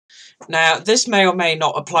Now, this may or may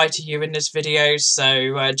not apply to you in this video,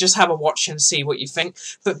 so just have a watch and see what you think.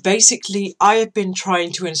 But basically, I have been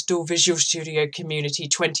trying to install Visual Studio Community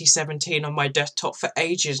 2017 on my desktop for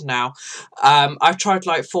ages now. I've tried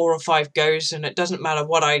like 4 or 5 goes, and it doesn't matter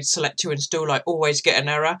what I select to install, I always get an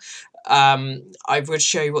error. I would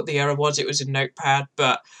show you what the error was. It was in Notepad,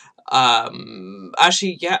 but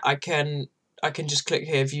actually, yeah, I can just click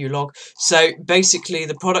here, view log. So basically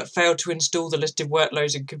the product failed to install the listed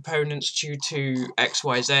workloads and components due to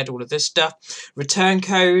XYZ, all of this stuff. Return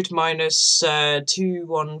code minus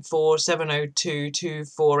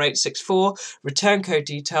 21470224864. Return code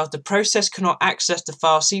details. The process cannot access the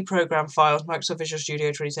file, C program files, Microsoft Visual Studio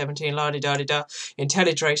 2017, la-di-da-di-da,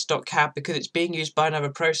 IntelliTrace.cab, because it's being used by another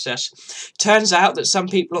process. Turns out that some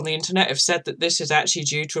people on the internet have said that this is actually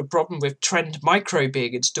due to a problem with Trend Micro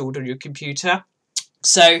being installed on your computer.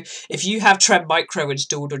 So if you have Trend Micro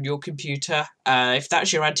installed on your computer, if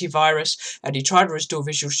that's your antivirus and you try to restore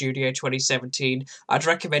Visual Studio 2017, I'd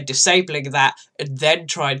recommend disabling that and then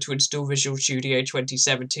trying to install Visual Studio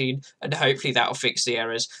 2017, and hopefully that'll fix the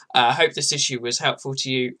errors. I hope this issue was helpful to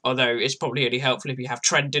you, although it's probably only helpful if you have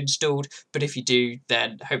Trend installed, but if you do,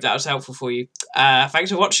 then hope that was helpful for you. Thanks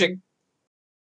for watching.